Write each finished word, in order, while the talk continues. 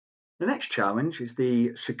The next challenge is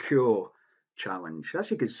the secure challenge. As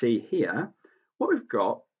you can see here, what we've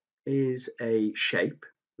got is a shape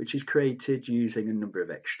which is created using a number of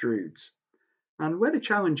extrudes. And where the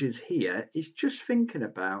challenge is here is just thinking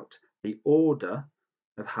about the order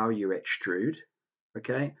of how you extrude,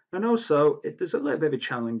 okay? And also there's a little bit of a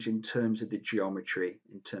challenge in terms of the geometry,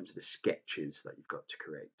 in terms of the sketches that you've got to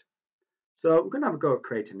create. So we're going to have a go at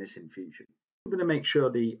creating this in Fusion. I'm going to make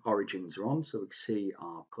sure the origins are on so we can see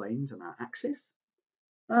our planes and our axis.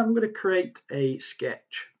 I'm going to create a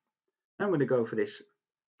sketch. I'm going to go for this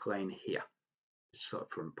plane here, this sort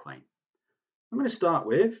of front plane. I'm going to start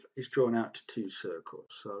with is drawing out two circles.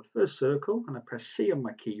 So the first circle, and I press C on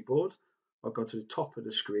my keyboard, I'll go to the top of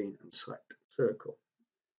the screen and select circle.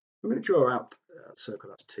 I'm going to draw out a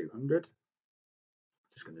circle that's 200.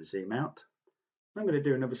 Just going to zoom out. I'm going to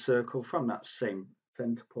do another circle from that same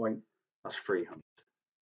center point, that's 300.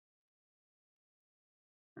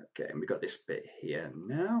 Okay, and we've got this bit here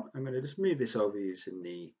now. I'm going to just move this over using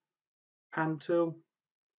the pan tool.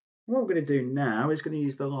 What we're going to do now is going to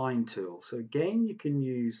use the line tool. So again, you can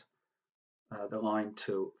use the line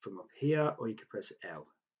tool from up here, or you can press L.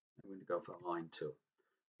 I'm going to go for the line tool.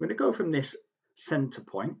 I'm going to go from this center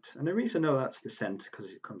point, and the reason I know that's the center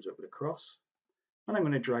because it comes up with a cross. And I'm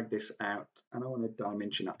going to drag this out, and I want to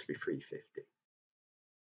dimension that to be 350.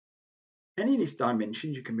 Any of these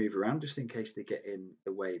dimensions you can move around just in case they get in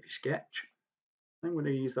the way of your sketch. I'm going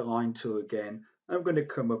to use the line tool again. I'm going to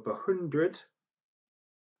come up 100.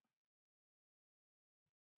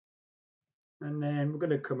 And then we're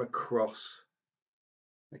going to come across,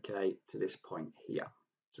 okay, to this point here.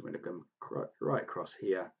 So we're going to come right across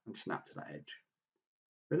here and snap to that edge.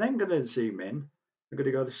 We're then going to zoom in. We're going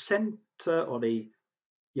to go to the center or the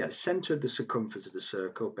center of the circumference of the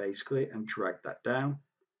circle basically and drag that down.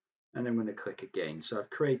 And then I'm going to click again. So I've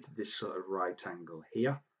created this sort of right angle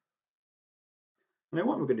here. And then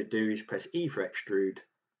what we're going to do is press E for extrude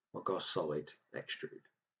or go solid extrude.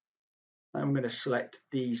 And I'm going to select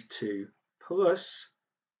these two plus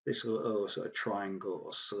this little sort of triangle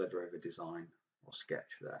or sliver of a design or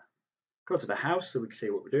sketch there. Go to the house so we can see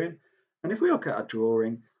what we're doing. And if we look at our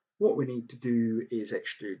drawing, what we need to do is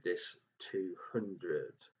extrude this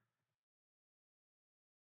 200.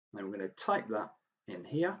 And we're going to type that in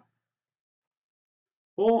here.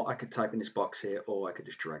 Or I could type in this box here, or I could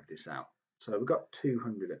just drag this out. So we've got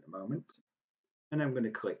 200 at the moment. And then I'm going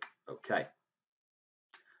to click OK.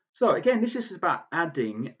 So again, this is about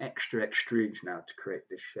adding extra extrudes now to create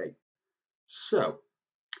this shape. So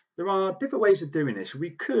there are different ways of doing this.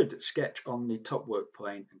 We could sketch on the top work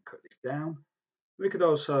plane and cut this down. We could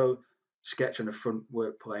also sketch on the front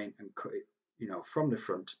work plane and cut it, from the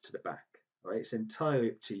front to the back. Right? It's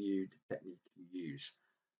entirely up to you the technique you use.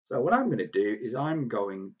 So what I'm going to do is I'm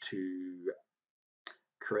going to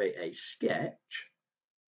create a sketch.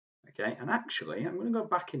 Okay, and actually I'm going to go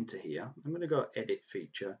back into here. I'm going to go edit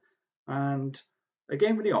feature, and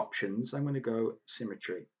again with the options I'm going to go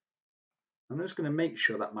symmetry. I'm just going to make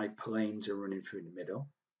sure that my planes are running through the middle,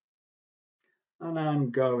 and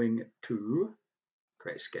I'm going to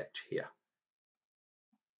create a sketch here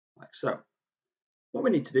like so. What we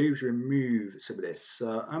need to do is remove some of this.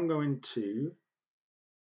 So I'm going to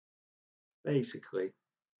basically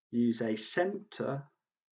use a center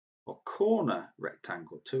or corner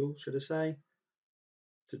rectangle tool, should I say,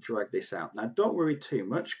 to drag this out. Now don't worry too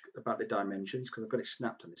much about the dimensions because I've got it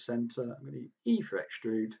snapped on the center. I'm going to use E for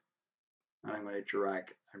extrude, and I'm going to drag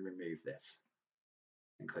and remove this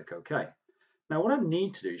and click OK. Now what I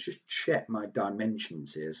need to do is just check my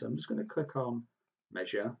dimensions here. So I'm just going to click on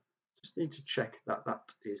measure. Just need to check that that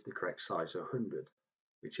is the correct size, so 100,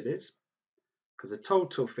 which it is, because the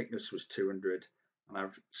total thickness was 200. And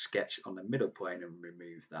I've sketched on the middle plane and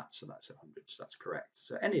removed that, so that's 100, so that's correct.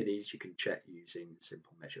 So any of these you can check using the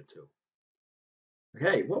simple measure tool.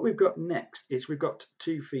 Okay, what we've got next is we've got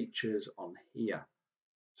two features on here.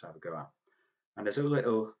 So have a go out. And there's a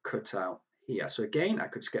little cutout here. So again, I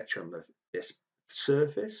could sketch on this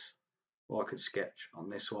surface, or I could sketch on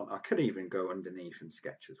this one. I could even go underneath and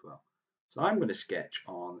sketch as well. So I'm going to sketch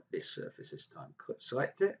on this surface this time.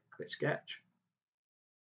 Select it, click sketch.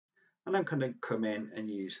 And I'm going to come in and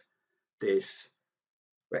use this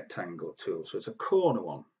rectangle tool. So it's a corner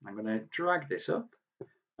one. I'm going to drag this up,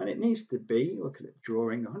 and it needs to be, look at the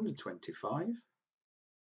drawing, 125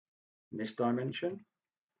 in this dimension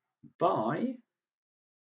by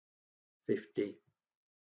 50 in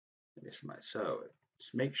this way. So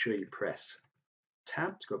just make sure you press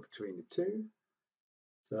tab to go between the two.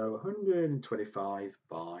 So 125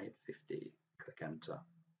 by 50, click enter.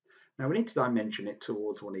 Now we need to dimension it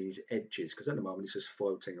towards one of these edges because at the moment it's just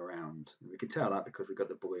floating around. And we can tell that because we've got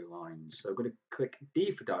the blue lines. So I'm going to click D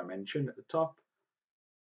for dimension at the top,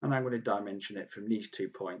 and I'm going to dimension it from these 2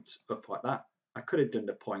 points up like that. I could have done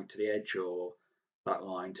the point to the edge or that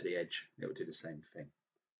line to the edge. It will do the same thing.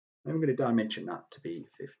 Then we're going to dimension that to be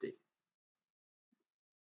 50.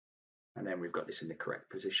 And then we've got this in the correct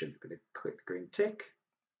position. I'm going to click the green tick,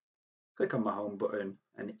 click on my home button,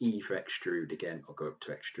 and E for extrude again. I'll go up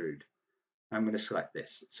to extrude. I'm going to select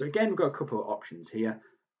this. So again, we've got a couple of options here.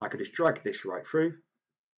 I could just drag this right through,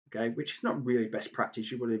 okay, which is not really best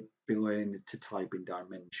practice. You would have been learning to type in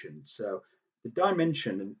dimensions. So the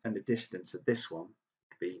dimension and the distance of this one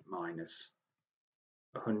would be minus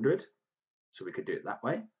 100. So we could do it that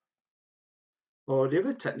way. Or the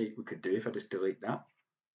other technique we could do, if I just delete that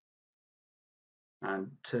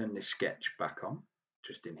and turn this sketch back on,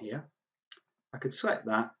 just in here, I could select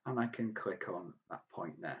that and I can click on that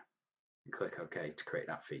point there and click OK to create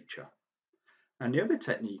that feature. And the other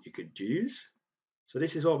technique you could use, so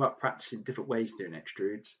this is all about practicing different ways of doing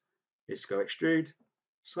extrudes, is to go extrude,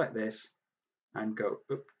 select this, and go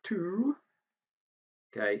up to,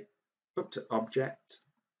 okay, up to object,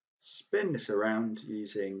 spin this around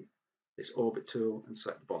using this orbit tool and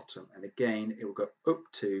select the bottom, and again it will go up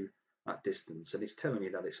to that distance, and it's telling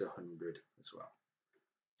you that it's 100 as well.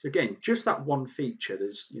 So again, just that one feature,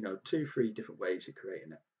 there's 2-3 different ways of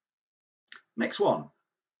creating it. Next one,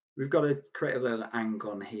 we've got to create a little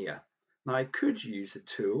angle on here. Now I could use the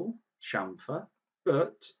tool chamfer,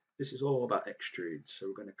 but this is all about extrude, so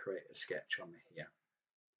we're going to create a sketch on here.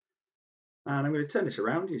 And I'm going to turn this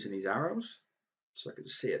around using these arrows so I can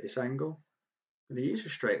just see at this angle. I'm going to use a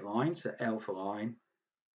straight line, so L for line,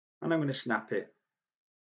 and I'm going to snap it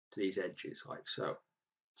to these edges like so.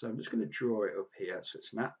 So I'm just going to draw it up here so it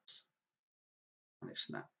snaps, and it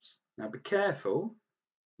snaps. Now be careful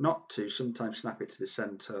not to sometimes snap it to the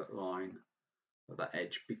center line of that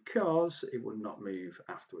edge because it would not move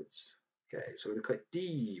afterwards. Okay, so I'm going to click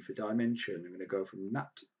D for dimension. I'm going to go from that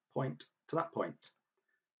point to that point.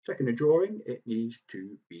 Checking the drawing, it needs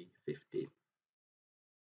to be 50.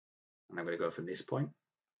 And I'm going to go from this point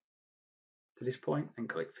to this point and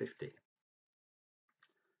click 50.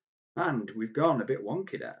 And we've gone a bit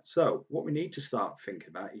wonky there. So what we need to start thinking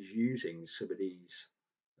about is using some of these,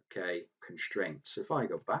 okay, constraints. So if I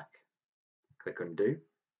go back, click undo,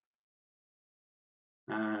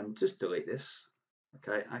 and just delete this,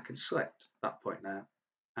 okay, I can select that point there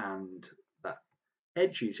and that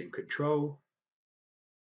edge using control,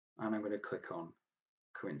 and I'm going to click on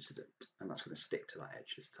coincident, and that's going to stick to that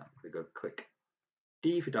edge this time. I'm going to go click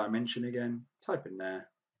D for dimension again, type in there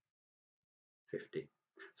 50.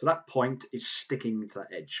 So that point is sticking to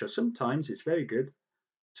that edge. So sometimes it's very good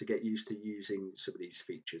to get used to using some of these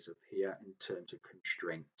features up here in terms of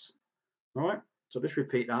constraints. All right, so just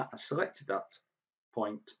repeat that. I selected that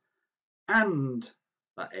point and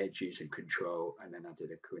that edge using control, and then I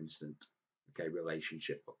did a coincident, okay,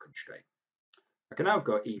 relationship or constraint. I can now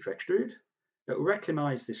go E for extrude. It will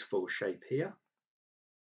recognize this full shape here,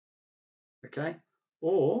 okay,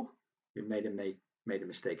 or we made a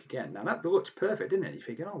mistake again. Now that looks perfect, didn't it? You're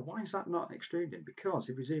thinking, oh, why is that not extruding? Because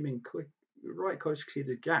if you zoom in right close, you see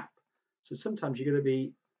the gap. So sometimes you're going to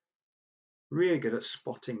be really good at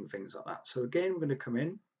spotting things like that. So again, we're going to come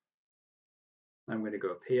in. I'm going to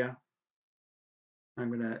go up here. I'm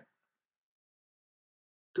going to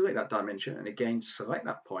delete that dimension and again select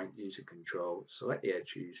that point using control, select the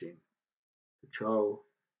edge using control,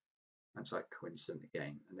 and select coincident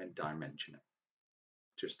again, and then dimension it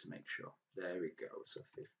just to make sure. There we go, so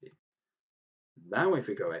 50. Now if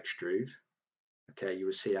we go extrude, okay, you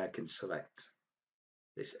will see I can select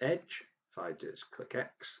this edge. If I just click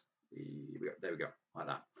X, there we go, like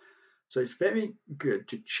that. So it's very good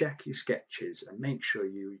to check your sketches and make sure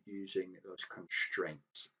you're using those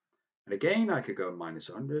constraints. And again, I could go minus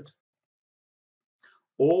 100,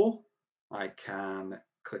 or I can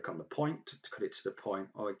click on the point to cut it to the point,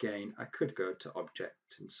 or again, I could go to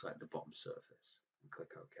object and select the bottom surface and click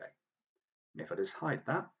OK. And if I just hide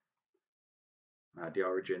that, add the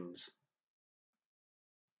origins,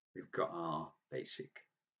 we've got our basic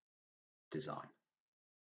design.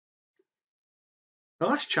 The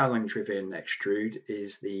last challenge within Extrude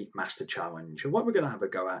is the master challenge, and what we're going to have a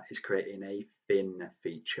go at is creating a thin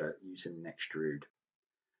feature using Extrude.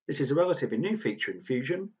 This is a relatively new feature in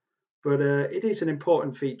Fusion, but it is an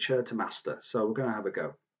important feature to master, so we're going to have a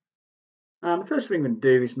go. The first thing we're going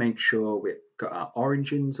to do is make sure we've got our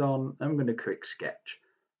origins on. I'm going to click Sketch.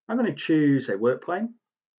 I'm going to choose a work plane,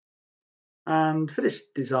 and for this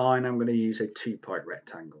design I'm going to use a 2-point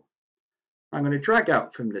rectangle. I'm going to drag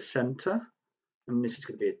out from the center and this is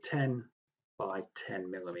going to be a 10 by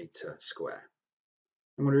 10 millimeter square.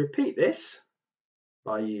 I'm going to repeat this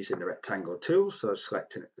by using the rectangle tool, so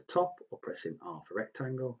selecting at the top or pressing R for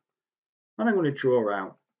rectangle, and I'm going to draw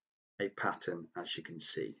out a pattern as you can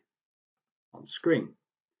see on screen.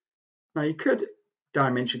 Now you could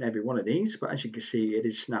dimension every one of these, but as you can see it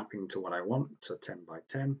is snapping to what I want, so 10 by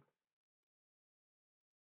 10,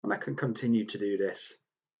 and I can continue to do this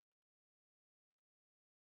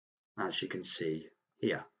as you can see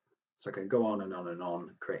here. So I can go on and on and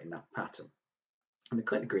on creating that pattern. I'm going to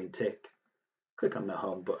click the green tick, click on the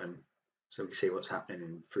home button so we can see what's happening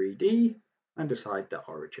in 3D and decide the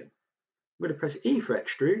origin. I'm going to press E for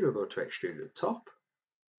extrude, or go to extrude at the top.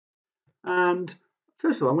 And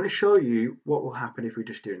first of all, I'm going to show you what will happen if we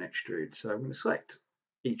just do an extrude. So I'm going to select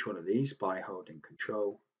each one of these by holding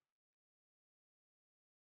Control.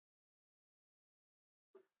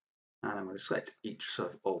 And I'm going to select each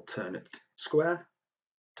sort of alternate square,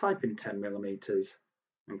 type in 10 millimeters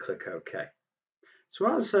and click OK.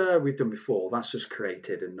 So as we've done before, that's just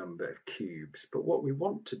created a number of cubes. But what we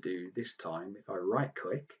want to do this time, if I right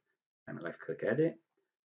click and left click edit,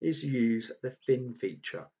 is use the thin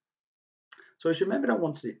feature. So as you remember, I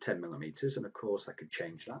wanted it 10 millimeters, and of course I could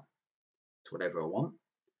change that to whatever I want.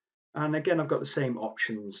 And again, I've got the same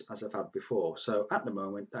options as I've had before. So at the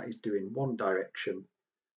moment, that is doing one direction,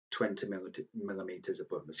 20 millimeters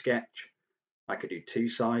above the sketch. I could do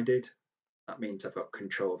two-sided. That means I've got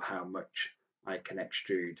control of how much I can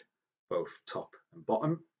extrude both top and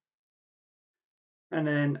bottom. And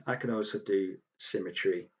then I can also do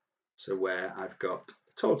symmetry. So where I've got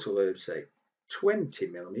a total of, say, 20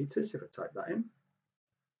 millimeters, if I type that in.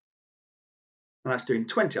 And that's doing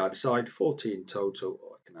 20 either side, 40 in total,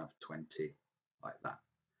 or I can have 20 like that.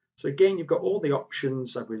 So again, you've got all the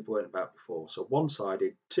options that we've learned about before. So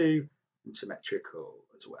one-sided, two, and symmetrical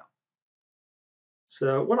as well.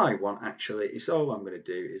 So what I want actually is, all I'm going to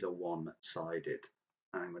do is a one-sided.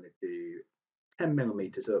 And I'm going to do 10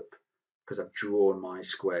 millimeters up because I've drawn my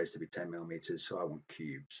squares to be 10 millimeters, so I want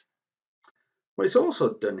cubes. What it's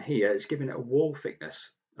also done here is giving it a wall thickness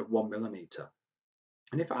of 1 millimeter.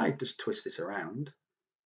 And if I just twist this around,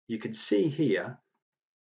 you can see here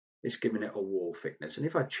it's giving it a wall thickness. And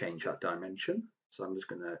if I change that dimension, so I'm just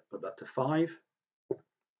going to put that to 5,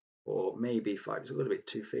 or maybe 5 is a little bit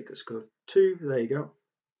too thick, let's go 2, there you go.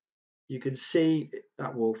 You can see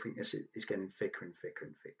that wall thickness is getting thicker and thicker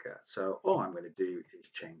and thicker. So all I'm going to do is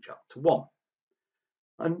change up to 1.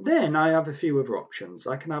 And then I have a few other options.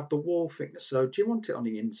 I can have the wall thickness. So do you want it on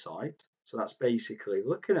the inside? So that's basically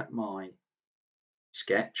looking at my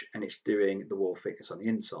sketch and it's doing the wall thickness on the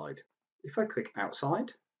inside. If I click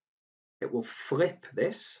outside, it will flip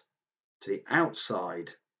this to the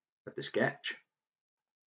outside of the sketch.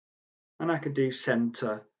 And I can do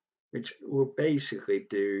center, which will basically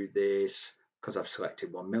do this because I've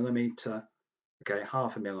selected 1 millimeter, okay,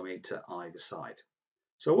 0.5 millimeter either side.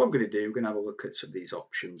 So what I'm going to do, we're going to have a look at some of these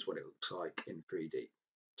options, what it looks like in 3D.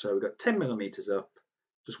 So we've got 10 millimeters up,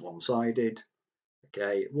 just one-sided,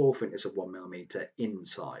 okay, wall thickness of 1 millimeter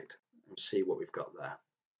inside, and see what we've got there,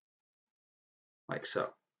 like so.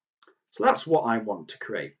 So that's what I want to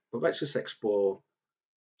create, but let's just explore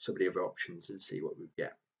some of the other options and see what we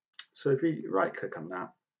get. So if we right click on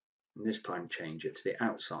that, and this time change it to the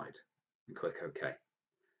outside and click OK.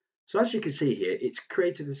 So as you can see here, it's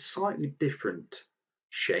created a slightly different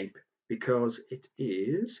shape because it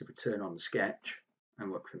is, if we turn on the sketch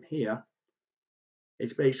and look from here,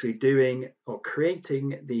 it's basically doing or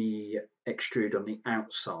creating the extrude on the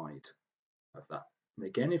outside of that. And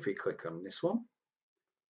again, if we click on this one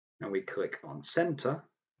and we click on center,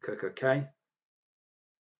 click OK,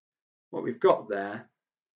 what we've got there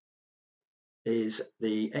is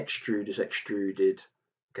the extrude is extruded,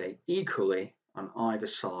 okay, equally on either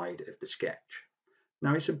side of the sketch.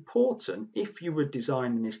 Now it's important, if you were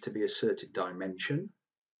designing this to be a certain dimension,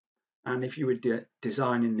 and if you were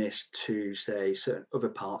designing this to, say, certain other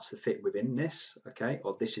parts to fit within this, okay,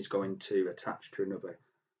 or this is going to attach to another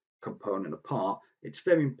component or part, it's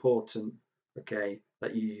very important, okay,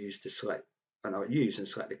 that you use to select, and I'll use and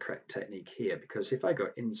select the correct technique here, because if I go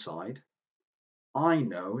inside, I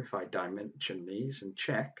know if I dimension these and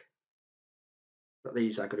check that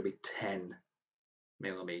these are going to be 10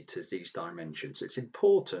 millimeters, these dimensions. It's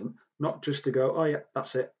important not just to go, oh yeah,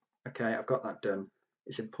 that's it, okay, I've got that done.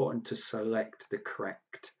 It's important to select the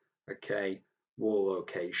correct, okay, wall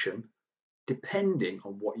location depending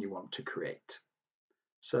on what you want to create.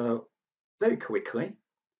 So very quickly,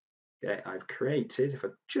 okay, I've created, if I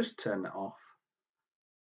just turn that off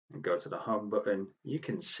and go to the home button, you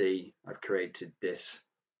can see I've created this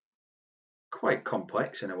quite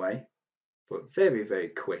complex in a way, but very, very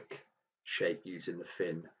quick shape using the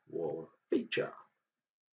thin wall feature.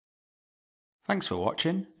 Thanks for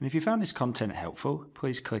watching, and if you found this content helpful,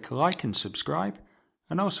 please click like and subscribe,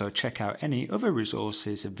 and also check out any other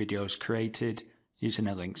resources and videos created using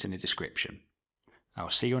the links in the description. I'll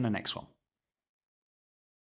see you on the next one.